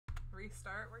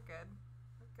restart. We're good.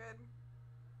 We're good.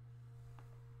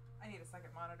 I need a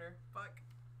second monitor. Fuck.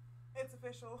 It's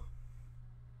official.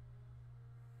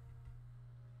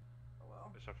 Oh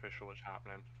well. It's official, it's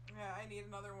happening. Yeah, I need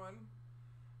another one.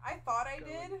 I thought I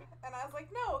did, and I was like,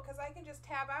 no, because I can just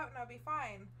tab out and I'll be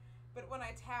fine. But when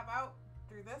I tab out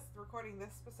through this, recording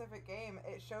this specific game,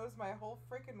 it shows my whole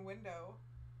freaking window.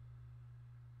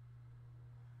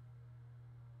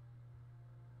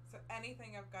 So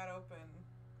anything I've got open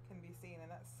can be seen,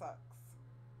 and that sucks.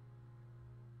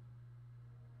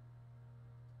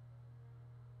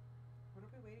 What are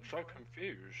we waiting So for?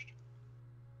 confused.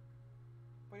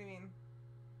 What do you mean?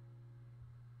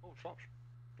 Oh, shop's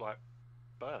like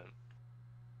burnt.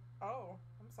 Oh,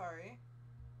 I'm sorry.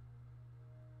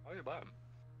 Oh, you're burnt.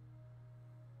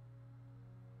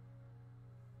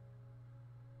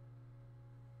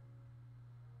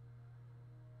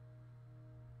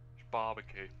 It's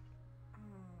barbecue.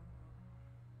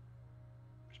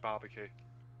 It's barbecue.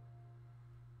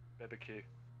 BBQ. Okay.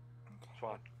 It's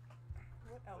fine.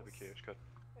 What else BBQ, it's good.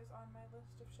 is on my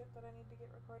list of shit that I need to get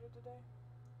recorded today?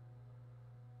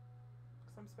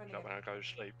 Because I'm Is spending that when an I go to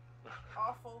sleep?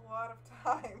 awful lot of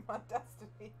time on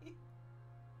Destiny.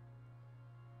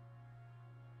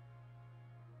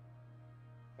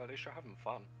 Well, at least you're having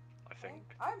fun, I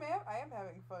think. I am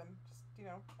having fun. Just, you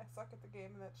know, I suck at the game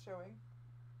and that's showing.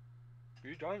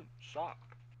 You don't suck.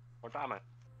 Well, damn it.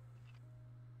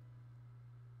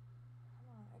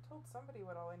 Come on, I told somebody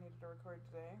what all I needed to record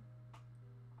today.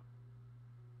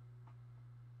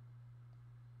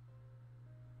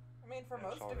 I mean, for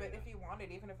most of it, if you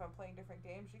wanted, even if I'm playing different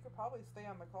games, you could probably stay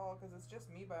on the call because it's just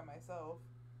me by myself.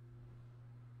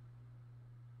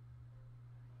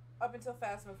 Up until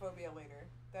Phasmophobia later.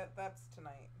 That's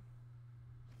tonight.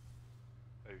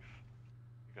 Oof.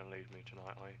 You're gonna leave me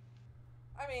tonight, are you?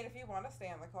 I mean, if you want to stay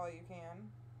on the call, you can.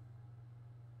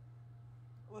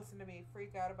 Listen to me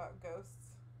freak out about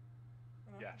ghosts.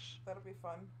 You know, yes. That'll be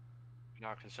fun.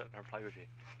 Now I can sit there and play with you.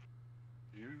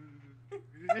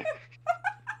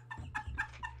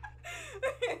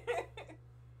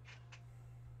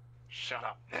 Shut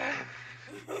up.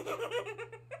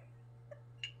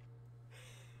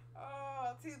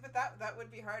 Oh, see, but that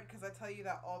would be hard because I tell you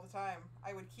that all the time.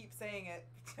 I would keep saying it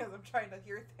because I'm trying to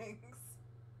hear things.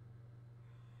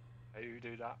 Hey, you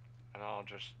do that, and I'll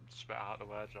just spit out the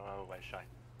words I always say.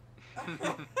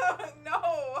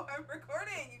 No, I'm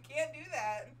recording. You can't do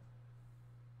that.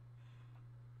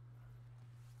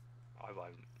 I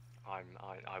won't. I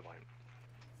won't.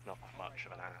 Not much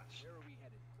of an ass. Where are we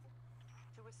headed?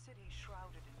 To a city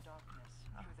shrouded in darkness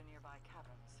through the nearby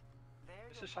caverns. There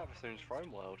This is Savathun's throne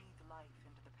world. breathe life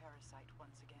into the parasite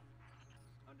once again.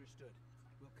 Understood.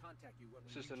 We'll contact you when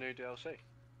This is the new DLC.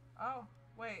 Oh,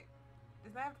 wait.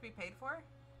 Does that have to be paid for?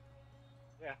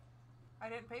 Yeah. I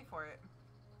didn't pay for it.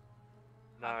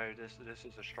 No, this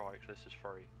is a strike. This is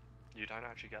free. You don't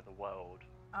actually get the world,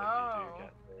 but Oh. you do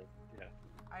get the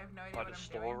I have no idea Like what the I'm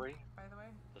story. doing, by the way.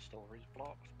 The story's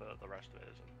blocked, but the rest of it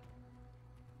isn't.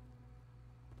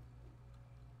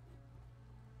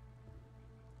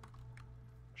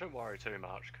 Shouldn't worry too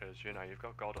much, because you know you've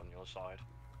got God on your side.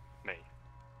 Me.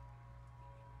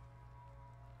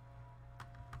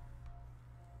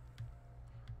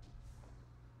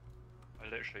 I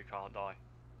literally can't die.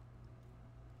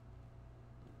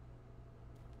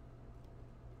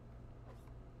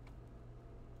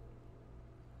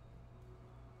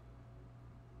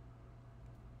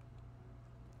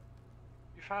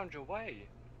 You found your way.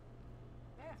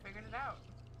 Yeah, figured it out.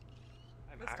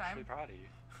 I'm This actually time. proud of you.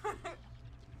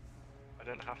 I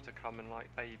didn't have to come and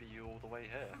like baby you all the way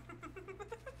here.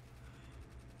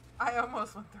 I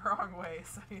almost went the wrong way,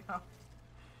 so you know.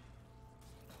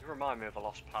 You remind me of a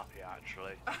lost puppy,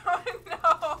 actually. Oh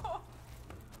no!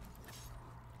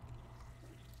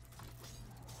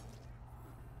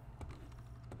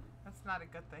 That's not a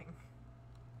good thing.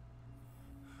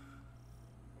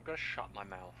 I'm gonna shut my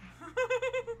mouth.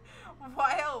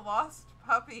 Why a lost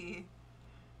puppy?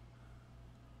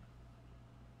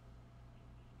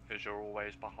 Because you're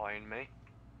always behind me.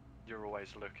 You're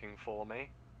always looking for me.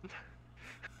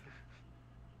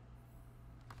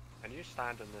 And you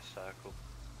stand in this circle.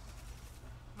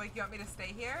 Like, you want me to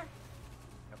stay here?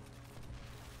 Yep.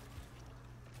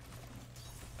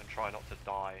 And try not to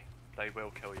die. They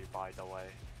will kill you, by the way.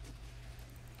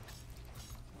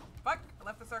 Fuck! I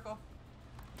left the circle.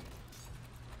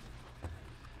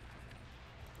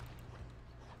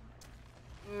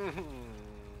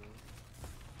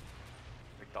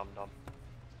 Big dum-dum.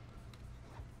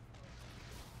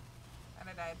 And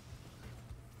I died.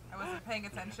 I wasn't paying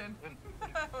attention.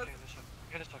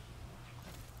 Get this one.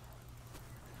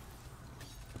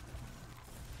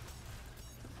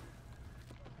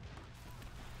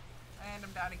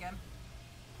 I'm down again.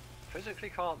 Physically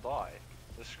can't die.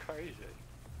 This is crazy.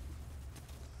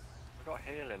 I got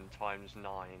healing times 9.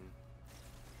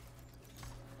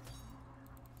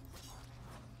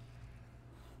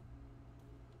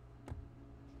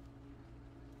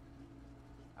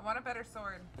 I want a better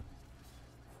sword.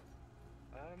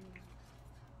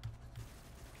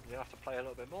 You'll have to play a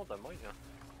little bit more then, won't you?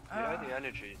 You know the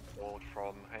energy sword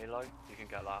from Halo? You can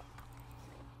get that.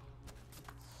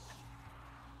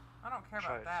 I don't care Show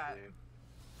about it that. to you.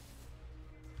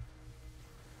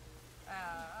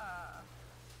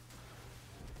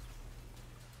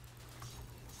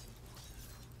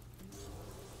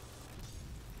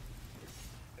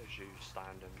 There's you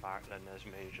standing back, then there's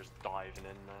me just diving in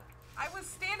there. I was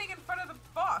standing in front of the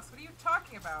boss. What are you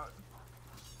talking about?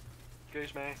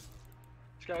 Excuse me.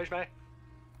 Excuse me.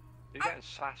 You're getting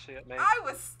sassy at me. I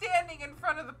was standing in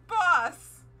front of the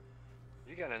boss.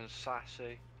 You're getting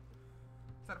sassy.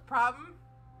 Is that a problem?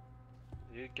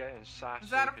 You're getting sassy. Is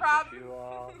that a 'cause problem? If you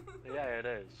are, yeah, it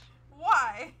is.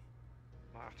 Why?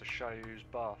 Might have to show you who's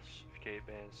boss if you keep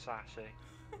being sassy.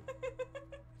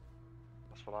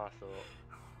 That's what I thought.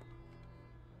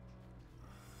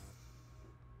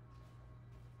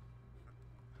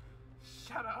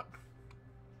 Shut up.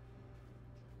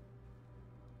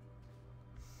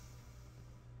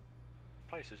 This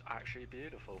place is actually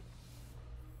beautiful.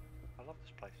 I love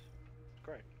this place. It's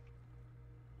great.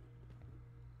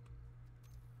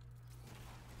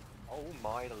 Oh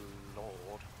my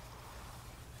lord.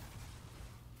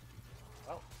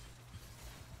 Well,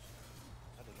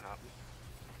 that didn't happen.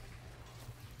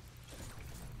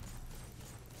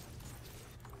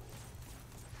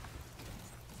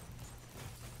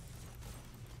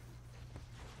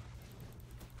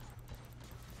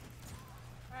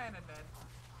 And I'm dead.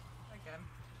 Again.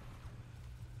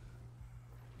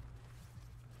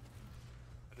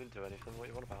 I didn't do anything. What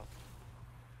are you on about?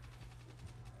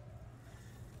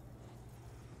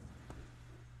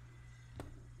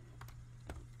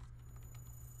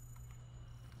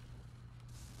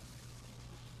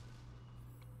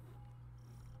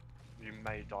 You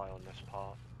may die on this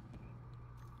part.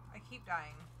 I keep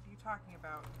dying. What are you talking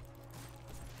about?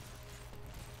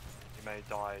 You may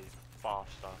die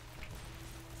faster.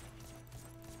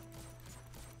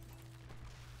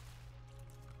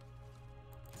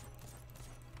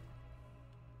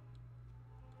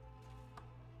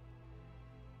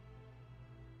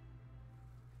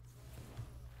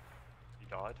 He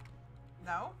died.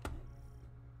 No?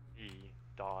 He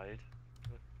died.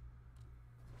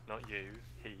 Not you,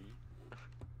 he.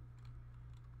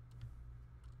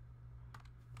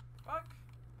 Fuck.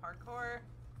 Parkour.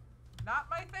 Not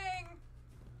my thing.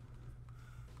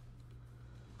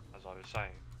 As I was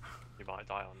saying, you might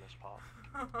die on this part.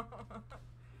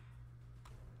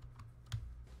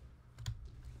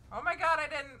 Oh my god, I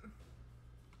didn't.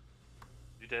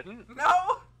 You didn't?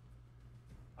 No!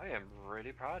 I am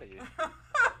really proud of you.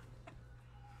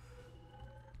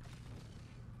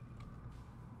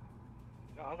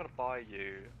 Yeah, I'm gonna buy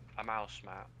you a mouse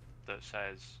mat that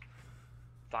says,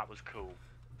 "That was cool."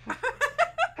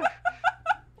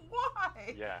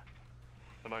 Why? Yeah.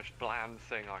 The most bland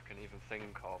thing I can even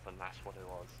think of, and that's what it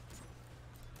was.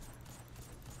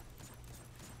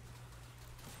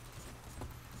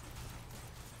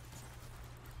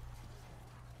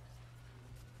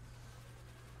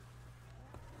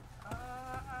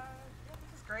 Yeah,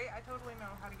 this is great. I totally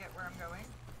know how to get where I'm going.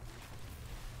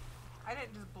 I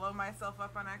didn't just blow myself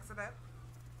up on accident.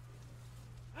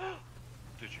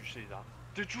 Did you see that?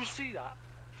 Did you see that?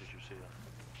 Did you see that?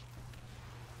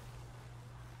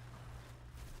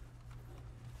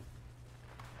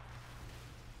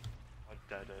 I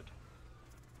deaded.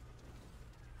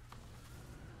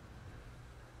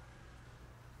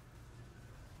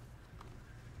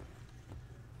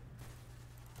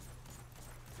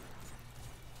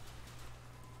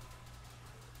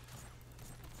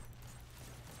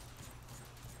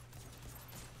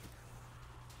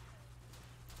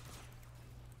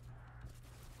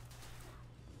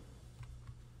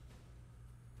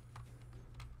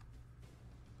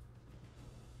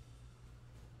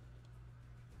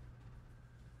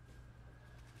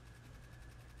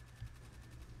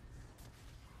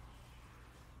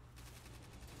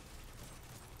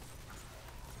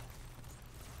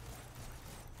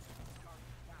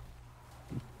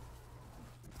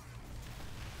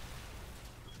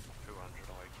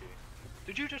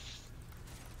 Did you just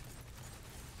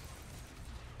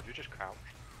crouch?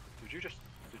 Did you just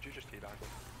teabag?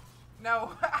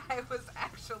 No, I was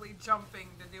actually jumping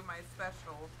to do my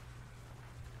special.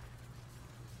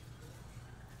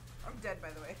 I'm dead,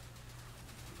 by the way.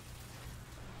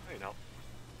 No, you're not.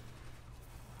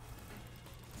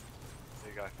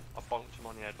 you go. I bonked him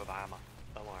on the head with a hammer.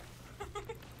 Don't worry.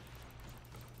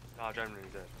 No, I generally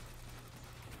did.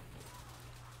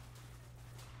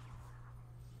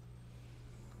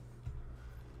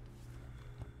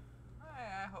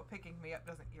 I hope picking me up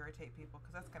doesn't irritate people,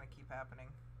 because that's going to keep happening.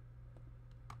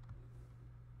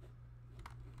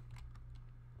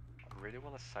 I really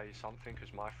want to say something,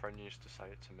 because my friend used to say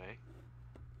it to me.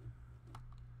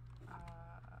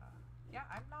 Yeah,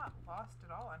 I'm not lost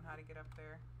at all on how to get up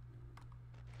there.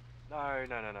 No.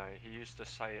 He used to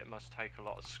say it must take a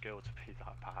lot of skill to be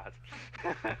that bad.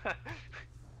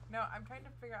 No, I'm trying to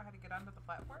figure out how to get onto the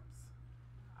platforms.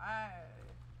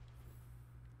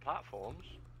 Platforms?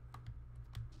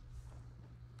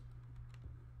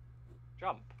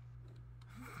 Jump.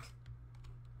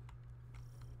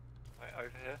 Right,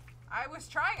 over here. I was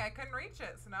trying, I couldn't reach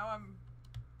it, so now I'm...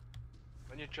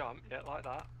 When you jump, yeah, like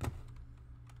that.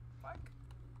 Fuck.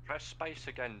 Press space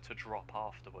again to drop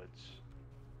afterwards.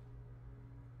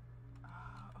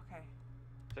 Okay.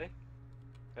 See?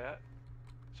 Yeah.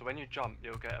 So when you jump,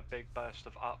 you'll get a big burst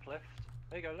of uplift.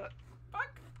 There you go, look.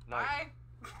 Fuck. No. Bye.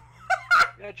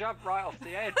 Yeah, jump right off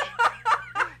the edge.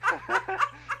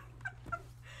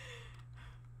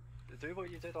 Do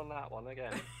what you did on that one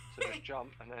again. So just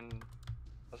jump and then...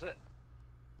 That's it.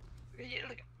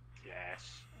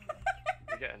 Yes.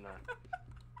 You're getting there.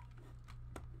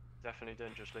 Definitely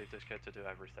didn't just leave this kid to do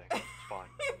everything. It's fine.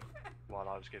 While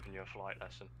I was giving you a flight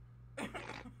lesson.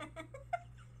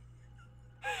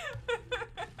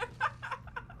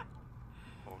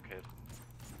 Poor kid.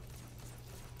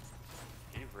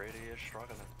 He really is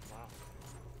struggling. Wow.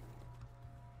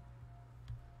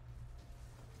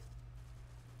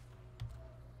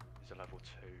 He's a level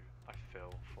 2, I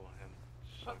feel, for him.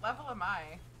 So What level am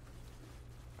I?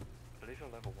 I believe you're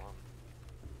level 1.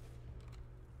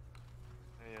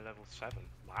 And you're level 7.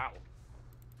 Wow.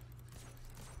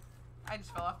 I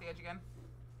just fell off the edge again.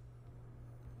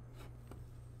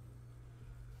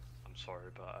 I'm sorry,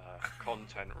 but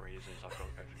content reasons I've got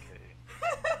to go for Kitty.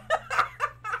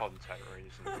 Content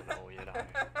reasons and all, you know.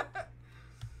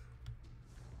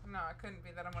 No, it couldn't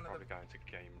be that I'm one Probably of the... going to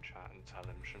game chat and tell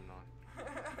him, shouldn't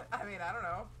I? I mean, I don't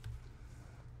know.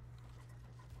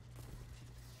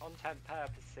 Content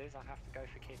purposes, I have to go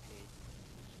for Kitty.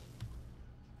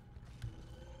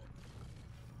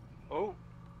 Oh!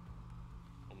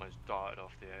 Almost darted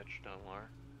off the edge, don't worry.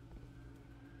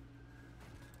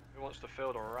 Who wants to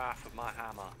feel the wrath of my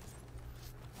hammer?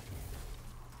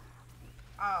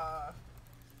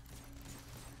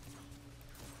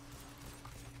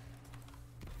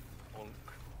 Bonk.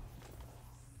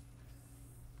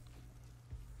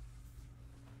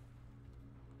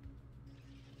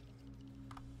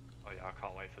 Oh yeah, I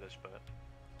can't wait for this bit.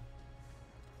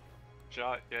 Do you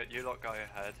know, yeah, you lot go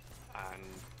ahead and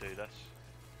do this.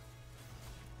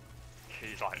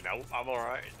 He's like, nope, I'm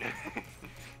alright.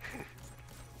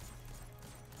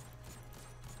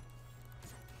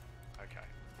 Okay.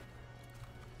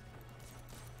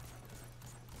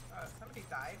 Somebody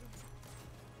died?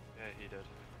 Yeah, he did.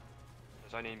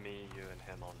 There's only me, you, and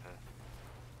him on here.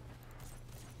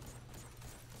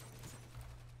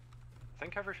 I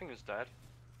think everything is dead.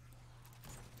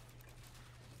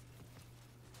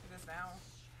 It is now.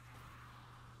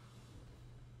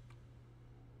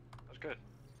 That's good.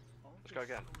 Let's go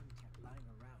again.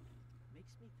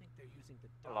 Makes me think they're using the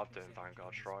I love darkness doing energy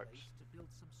Vanguard in this strikes. place to build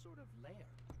some sort of lair.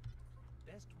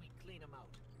 Best we clean them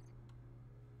out.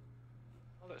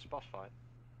 Oh, look, it's a boss fight.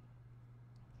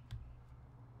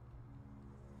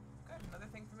 Good, another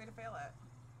thing for me to fail at.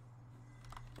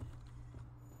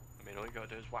 I mean, all you gotta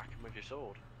do is whack him with your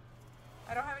sword.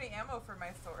 I don't have any ammo for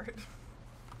my sword.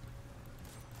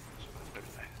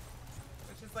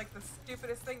 Which is like the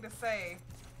stupidest thing to say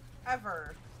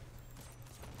ever.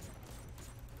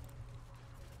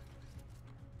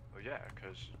 Well, yeah,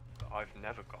 because I've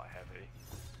never got heavy.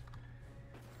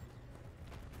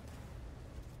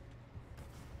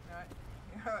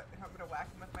 You know what? I'm gonna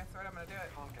whack him with my sword. I'm gonna do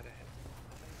it. Can't get a hit.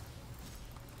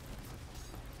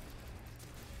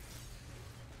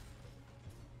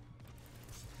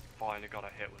 Finally got a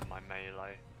hit with my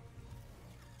melee.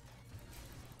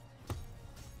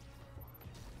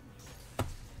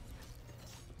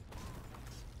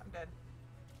 I'm dead.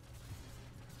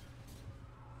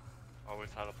 Oh, we're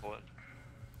teleporting.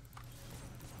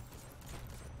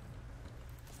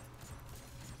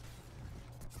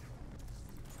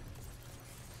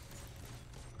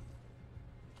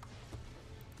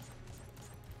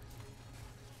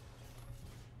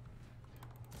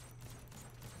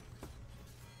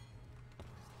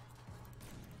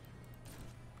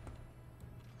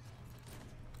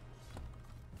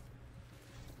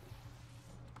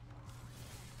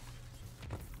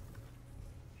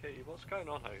 Katie, what's going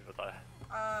on over there?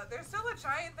 There's still a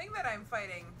giant thing that I'm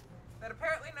fighting that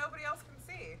apparently nobody else can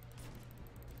see.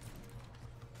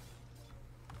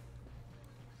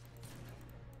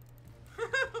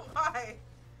 Why?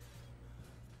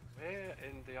 We're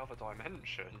in the other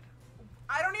dimension.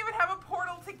 I don't even have a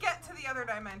portal to get to the other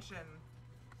dimension.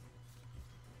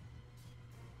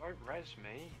 Don't res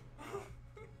me.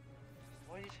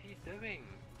 What is he doing?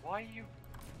 Why are you...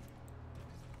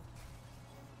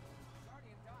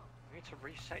 You need to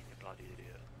reset, you bloody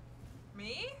idiot.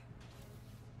 Me?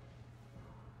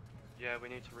 Yeah, we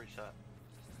need to reset.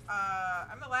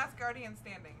 I'm the last guardian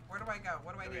standing. Where do I go?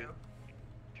 What do I do?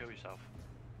 Kill yourself.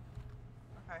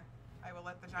 Okay. I will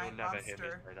let the giant You'll never monster...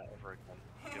 hear me say that ever again.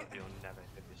 You'll never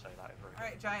hear me say that ever again.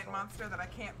 Alright, giant monster that I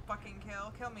can't fucking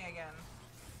kill. Kill me again.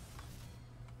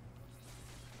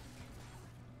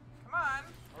 Come on.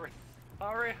 Hurry.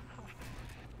 Hurry.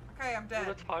 Okay, I'm dead.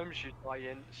 All the times you die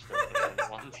instantly and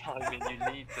one time and you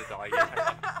need to die, you take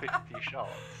like 50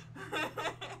 shots.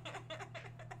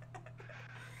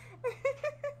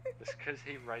 It's because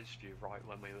he raised you right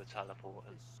when we were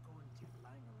teleporting.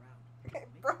 It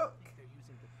broke.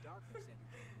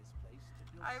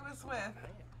 I was with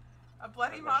a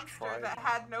bloody Let's monster try. that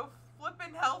had no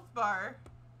flippin' health bar.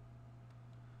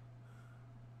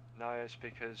 No, it's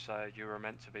because you were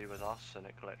meant to be with us and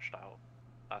it glitched out.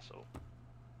 That's all.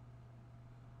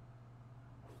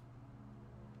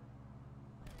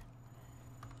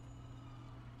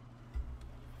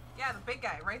 Yeah, the big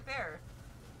guy, right there.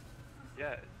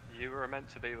 Yeah, you were meant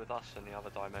to be with us in the other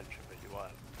dimension, but you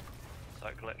weren't. So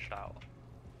it glitched out.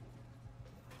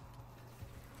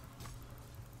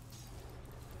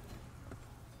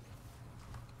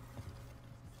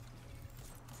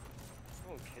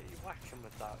 Okay, you whack him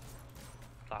with that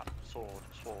sword.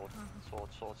 Oh,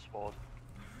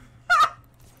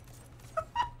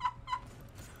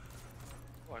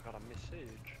 I got a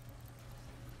message.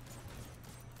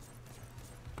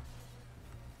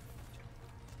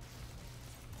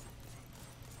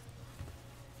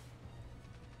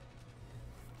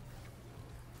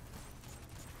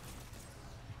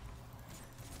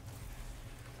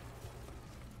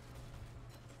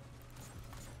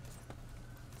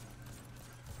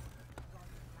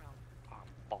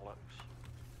 Bollocks.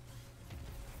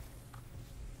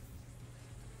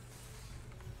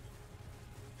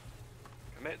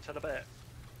 Commit to the bit.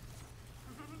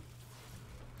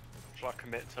 Shall I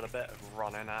commit to the bit of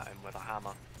running at him with a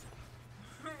hammer?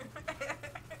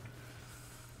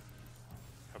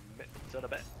 Commit to the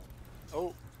bit.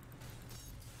 Oh!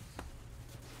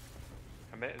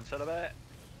 Committing to the bit.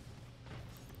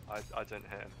 I didn't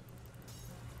hit him.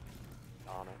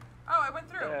 Darn it. Oh, I went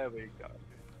through. There we go.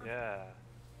 Yeah.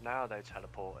 Now they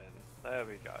teleport in. There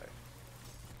we go.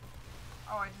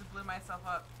 Oh, I just blew myself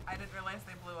up. I didn't realize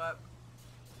they blew up.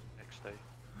 XD.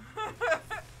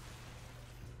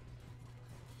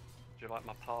 Do you like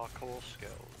my parkour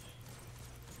skills?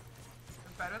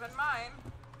 It's better than mine.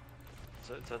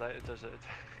 Does it...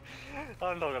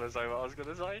 I'm not gonna say what I was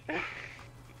gonna say.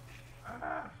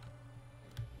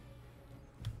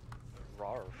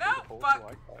 Rawr, No, fuck.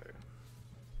 I go.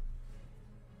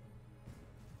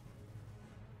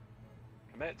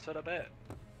 Commit to the bit.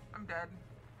 I'm dead.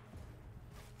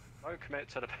 Don't commit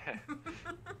to the bit.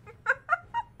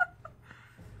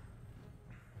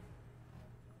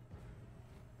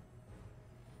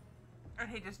 And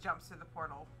he just jumps through the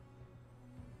portal.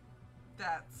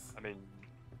 That's... I mean,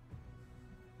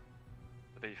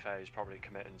 to be fair, he's probably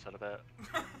committing to the bit.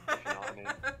 If you know what I mean.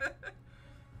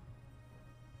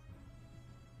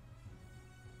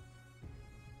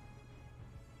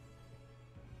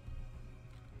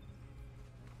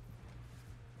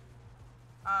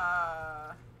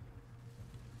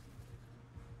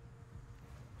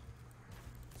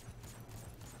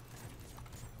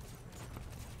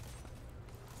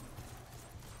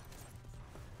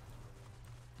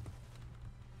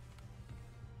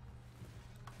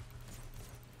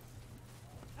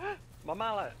 My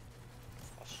mallet!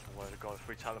 I swear to God, if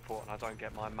we teleport and I don't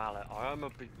get my mallet, I am a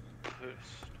bit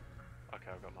pissed. Okay,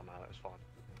 I've got my mallet, it's fine.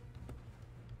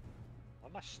 Why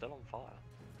am I still on fire?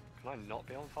 Can I not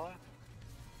be on fire?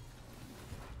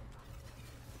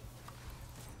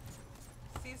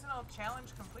 Seasonal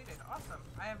challenge completed. Awesome.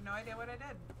 I have no idea what I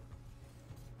did.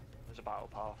 There's a battle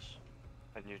pass,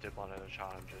 and you did one of the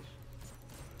challenges.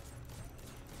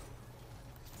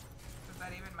 Does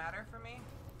that even matter for me?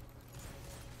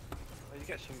 Well, you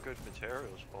get some good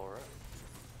materials for it.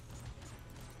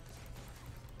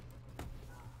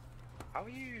 How are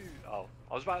you... Oh,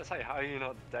 I was about to say, how are you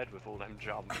not dead with all them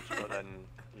jumps, but then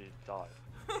you died.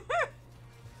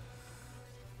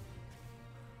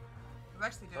 I'm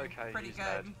actually doing Okay, pretty he's good.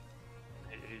 dead.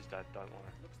 He's dead, don't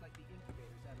worry. Looks like the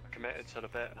incubator's out of I committed to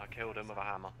the bit and I killed him with a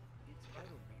hammer. Its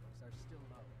vital readings are still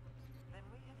low. Then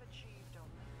we have achieved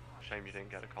only part Shame of you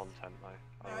didn't get the success. content though,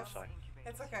 I No, will say.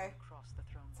 It's okay. Across the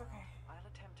throne It's okay. world. I'll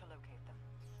attempt to locate them.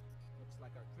 Looks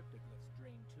like our cryptoglyphs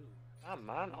drained too. Ah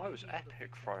man, I was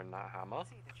epic throwing that hammer.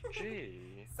 See that you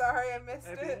Gee. Sorry, I missed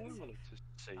it. Everyone wanted to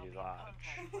see I'll be in that.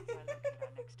 contact once I locate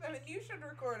our next I mean, you should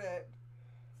record it.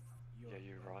 Yeah,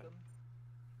 you're right. welcome.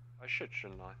 I should,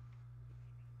 shouldn't I?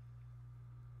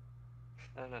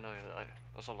 No,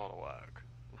 that's a lot of work.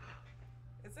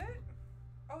 Is it?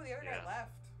 Oh, the other Yeah. guy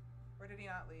left. Or did he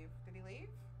not leave? Did he leave?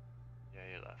 Yeah,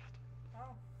 you left.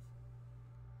 Oh.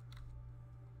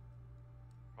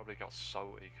 Probably got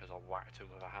salty because I whacked him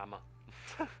with a hammer.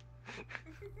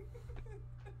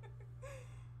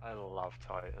 I love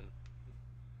Titan.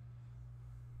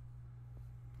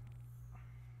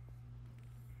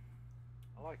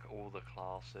 I like all the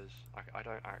classes. I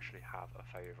don't actually have a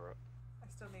favourite. I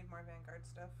still need more Vanguard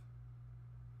stuff.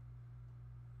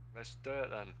 Let's do it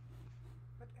then.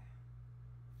 But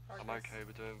I'm progress. okay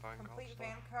with doing Vanguard Complete stuff.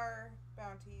 Vanguard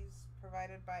bounties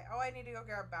provided by. Oh, I need to go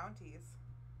grab bounties.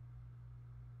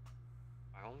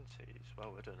 Bounties? Well,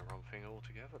 we're doing the wrong thing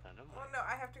altogether then, aren't we? Well, no,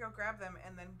 I have to go grab them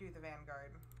and then do the Vanguard.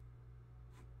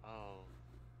 Oh.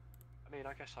 I mean,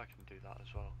 I guess I can do that as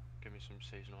well. Give me some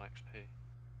seasonal XP.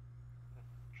 Yeah,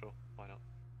 sure, why not?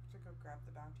 To go grab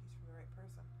the bounties from the right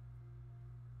person.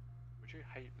 Would you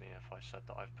hate me if I said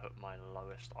that I've put my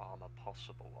lowest armor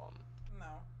possible on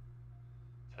No.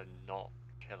 to not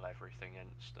kill everything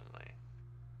instantly?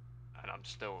 And I'm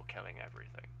still killing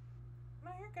everything.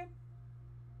 No, you're good.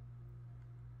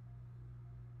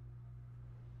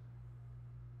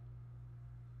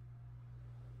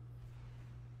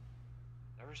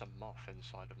 There is a moth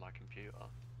inside of my computer.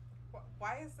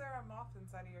 Why is there a moth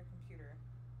inside of your computer?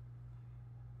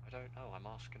 I don't know, I'm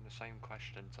asking the same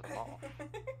question to the moth.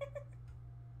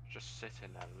 Just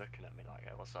sitting there looking at me like,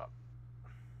 hey, what's up?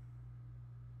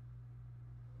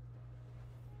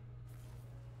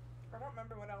 I don't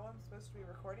remember what all I'm supposed to be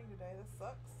recording today. This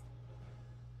sucks.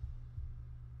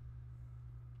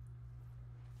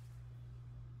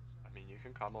 I mean, you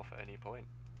can come off at any point.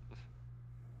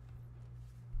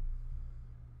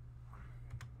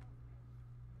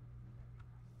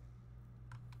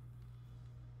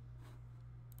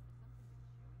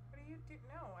 What do you do?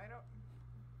 No, I don't.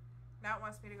 Now it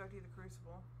wants me to go do the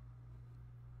Crucible.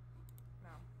 No.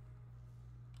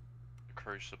 The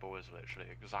Crucible is literally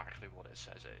exactly what it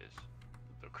says it is.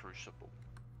 The Crucible.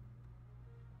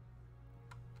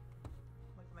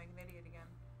 Looking like an idiot again.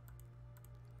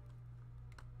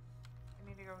 I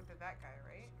need to go to that guy,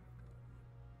 right?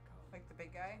 Like the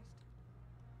big guy?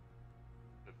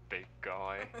 The big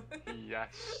guy.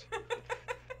 Yes.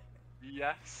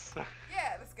 Yes.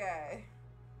 Yeah, this guy.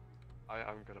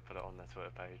 I'm gonna put it on their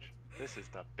Twitter page. This is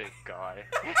the big guy.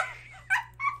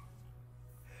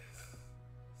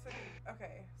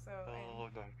 Okay, so Oh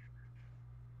no.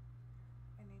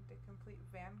 I need to complete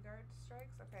Vanguard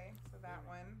strikes. Okay, so that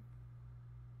one.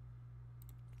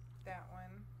 That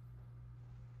one.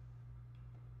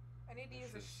 I need to use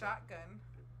a This is shotgun.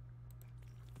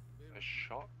 A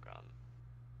shotgun?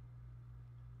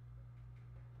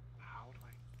 How do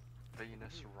I...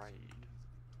 Venus raid.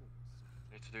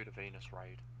 I need to do the Venus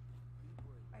raid.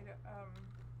 I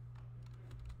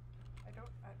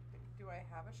don't, do I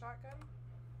have a shotgun?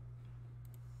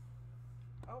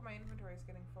 Oh, my inventory is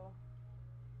getting full.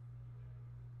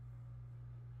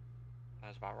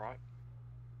 That's about right.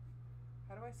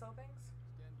 How do I sell things?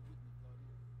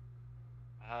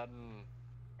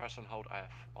 Press and hold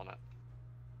F on it.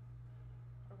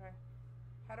 Okay.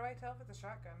 How do I tell if it's a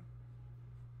shotgun?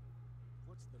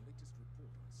 What's the latest report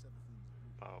on Seventh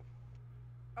Blue? Oh.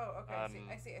 Oh, okay, I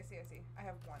see. I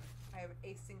have one. I have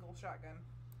a single shotgun.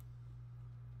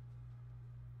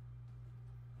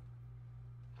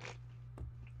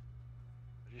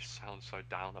 You sound so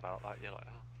down about that. You're like,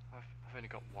 oh, I've only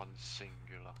got one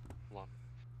singular one.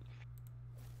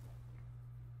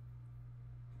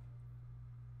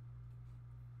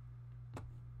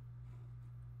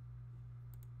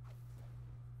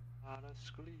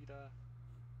 Anasculida.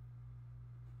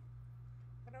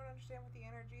 I don't understand what the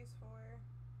energy is for.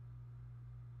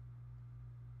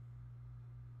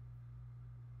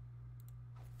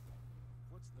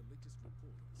 What's the latest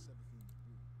report on Seventh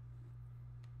Blue?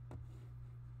 I don't know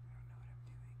what I'm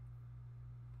doing.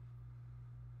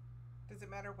 Does it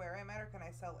matter where I'm at, or can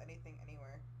I sell anything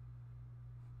anywhere?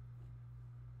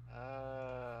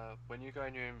 When you go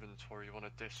in your inventory, you want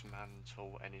to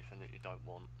dismantle anything that you don't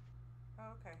want.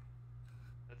 Oh, okay.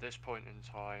 At this point in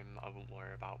time, I wouldn't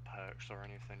worry about perks or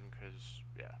anything, because,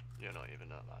 yeah, you're not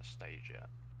even at that stage yet.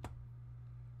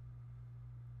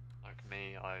 Like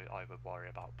me, I would worry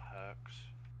about perks.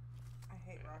 I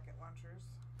hate rocket launchers.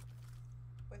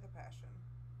 With a passion.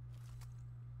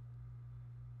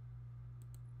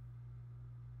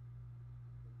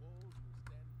 The walls will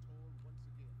stand tall once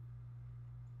again.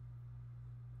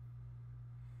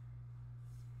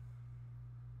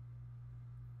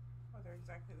 Oh, they're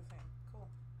exactly the same. Cool.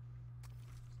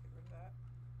 Just get rid of that.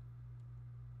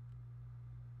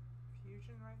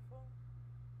 Fusion rifle?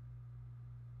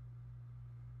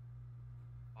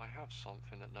 I have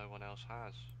something that no one else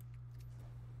has.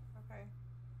 Okay.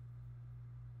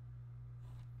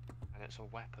 And it's a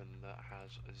weapon that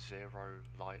has a 0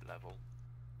 light level.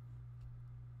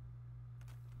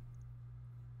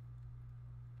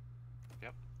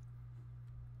 Yep.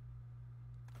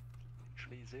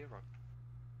 Literally 0.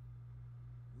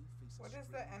 We face a What is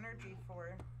strange the energy world. for?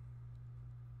 It's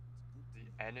good to The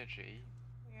know. energy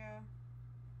Yeah.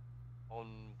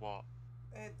 on what?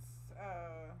 It's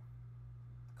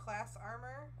class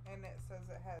armor, and it says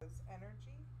it has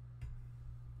energy.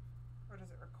 Or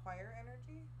does it require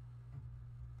energy?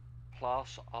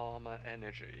 Plus armor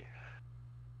energy.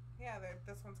 Yeah,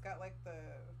 this one's got like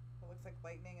it looks like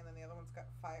lightning, and then the other one's got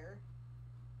fire.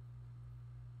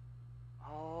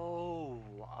 Oh.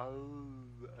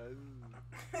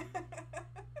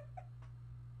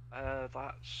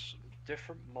 That's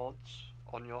different mods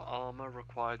on your armor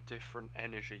require different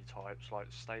energy types like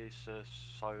stasis,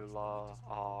 solar,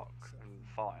 arc, and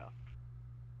fire.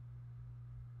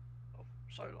 Oh,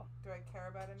 solar. Do I care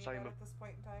about any Same of that with- at this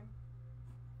point in time?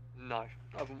 No,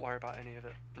 I wouldn't worry about any of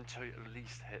it until you at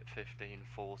least hit 15,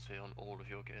 40 on all of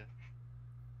your gear.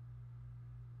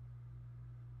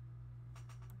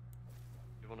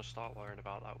 You want to start worrying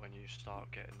about that when you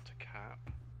start getting to cap.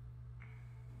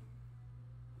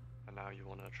 And now you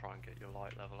want to try and get your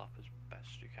light level up as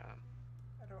best you can.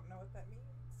 I don't know what that means.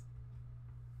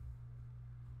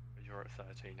 But you're at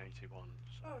 1381,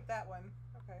 so... Oh, that one.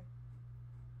 Okay.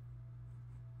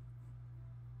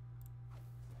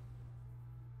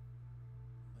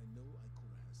 I know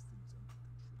Ikora has things under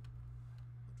control,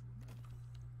 but remind her,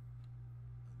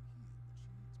 I'm here when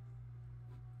she needs me.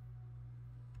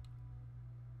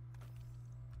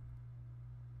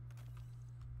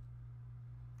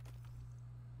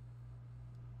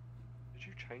 Did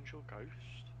you change your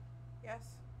ghost? Yes.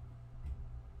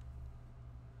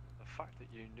 The fact that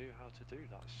you knew how to do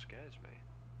that scares me.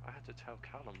 I had to tell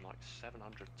Callum like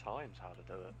 700 times how to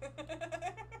do it.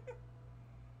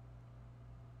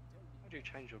 How do you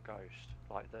change your ghost?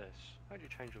 Like this. How do you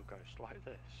change your ghost? Like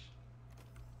this.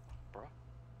 Bruh.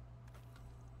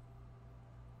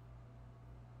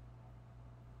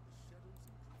 The shadows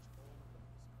encroach all around us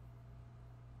now,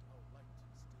 but our light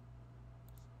still burns.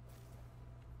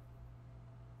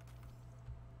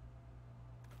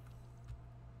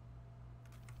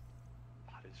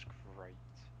 That is great.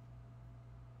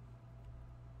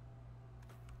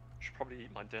 Should probably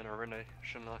eat my dinner, really,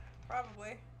 shouldn't I?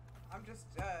 Probably. I'm just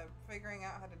figuring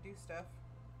out how to do stuff.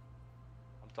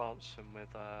 I'm dancing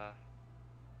with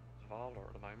Zavala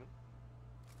at the moment.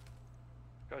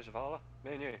 Go Zavala,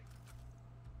 me and you.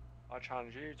 I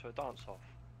challenge you to a dance-off.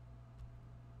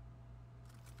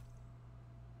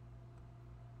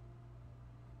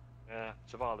 Yeah,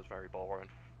 Zavala's very boring.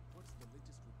 What's the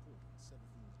latest report on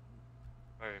Seraphim's wound?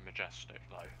 Very majestic,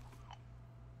 though.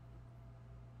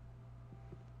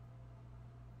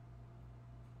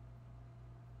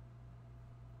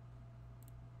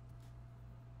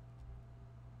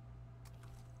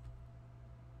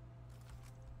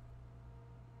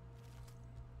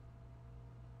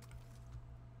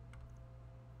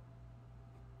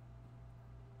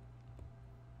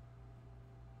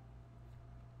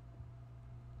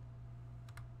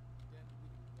 Stand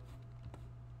with me, Lord.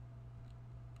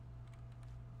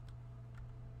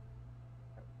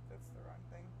 Oh, that's the wrong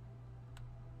thing.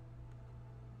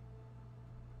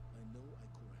 I know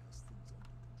Ikora has things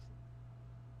under control,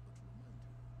 but remind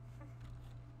her, I'm here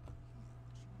when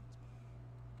she needs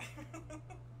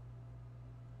me.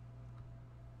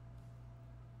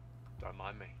 Don't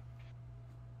mind me.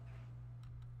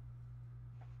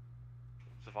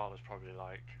 Zavala's probably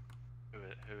like, who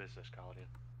is this Guardian?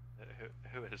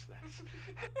 Who is this?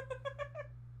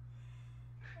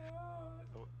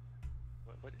 Oh.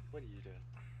 What are you doing?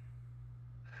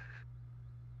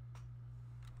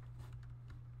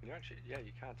 Can you actually, yeah,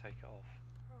 you can take it off.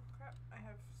 Oh crap, I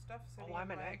have stuff sitting Oh, I'm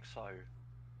in an my... exo.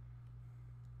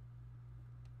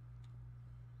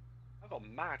 I've got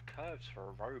mad curves for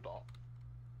a robot.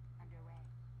 Underway.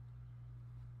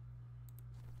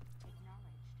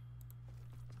 Acknowledged.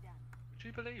 Do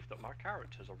you believe that my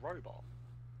character's a robot?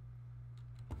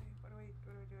 What do we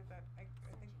do with that? I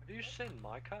think. Have you seen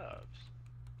my curves?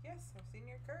 Yes, I've seen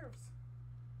your curves.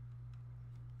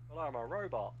 Well, I'm a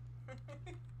robot.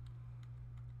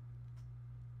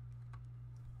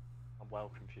 I'm well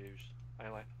confused.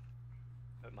 Anyway,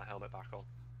 put my helmet back on.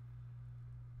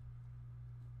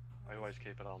 I always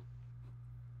keep it on.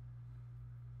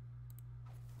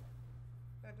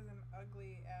 That is an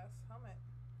ugly ass helmet.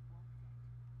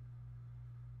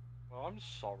 Well, I'm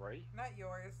sorry. Not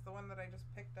yours, the one that I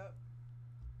just picked up.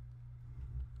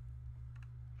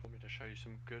 Want me to show you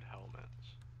some good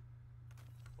helmets?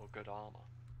 Or good armor?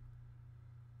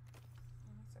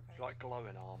 That's okay. Do you like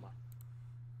glowing armor?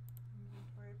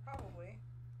 Inventory, probably.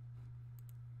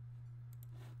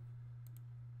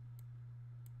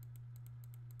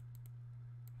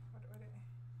 What do I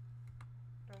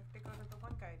have to go to the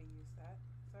one guy to use that?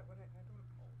 Is that what I don't...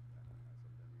 All data has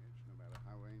a lineage, no matter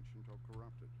how ancient or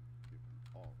corrupted. You can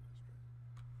always trace it.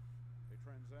 A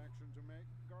transaction to make,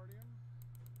 Guardian?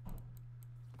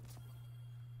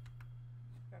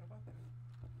 Got a weapon.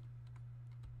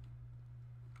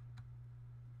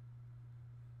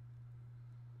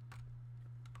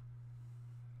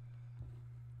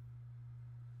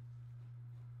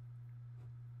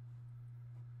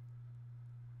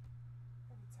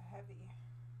 Oh, it's a heavy.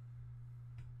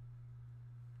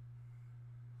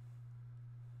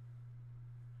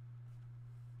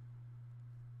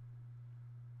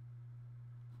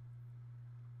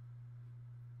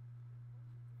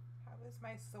 How is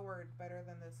my sword better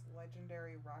than this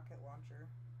legendary rocket launcher?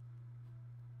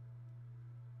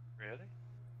 Really?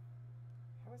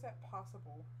 How is that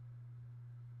possible?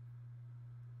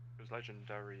 Because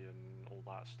legendary and all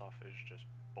that stuff is just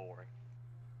boring.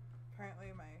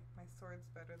 Apparently my sword's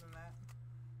better than that.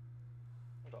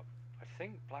 Hold up. I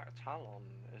think Black Talon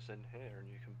is in here and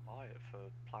you can buy it for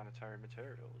planetary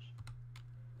materials.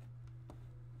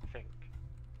 I think.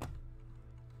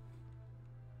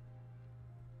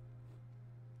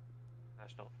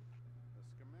 That's not. The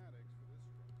schematics for this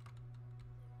structure.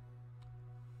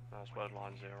 That's word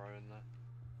line 0 in there.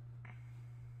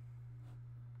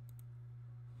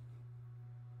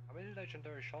 How many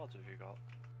legendary shards have you got?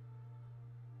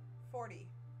 40. You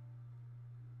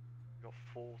got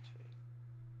 40.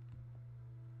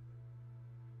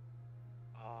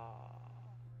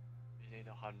 You need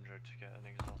 100 to get an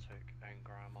exotic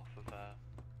engram off of there.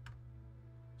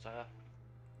 So,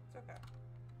 It's okay.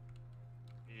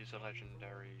 use a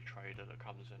legendary trader that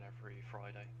comes in every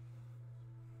Friday.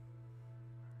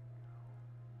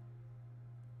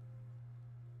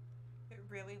 It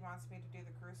really wants me to do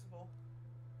the crucible.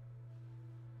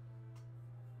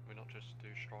 We not just do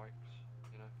strikes,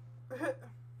 you know?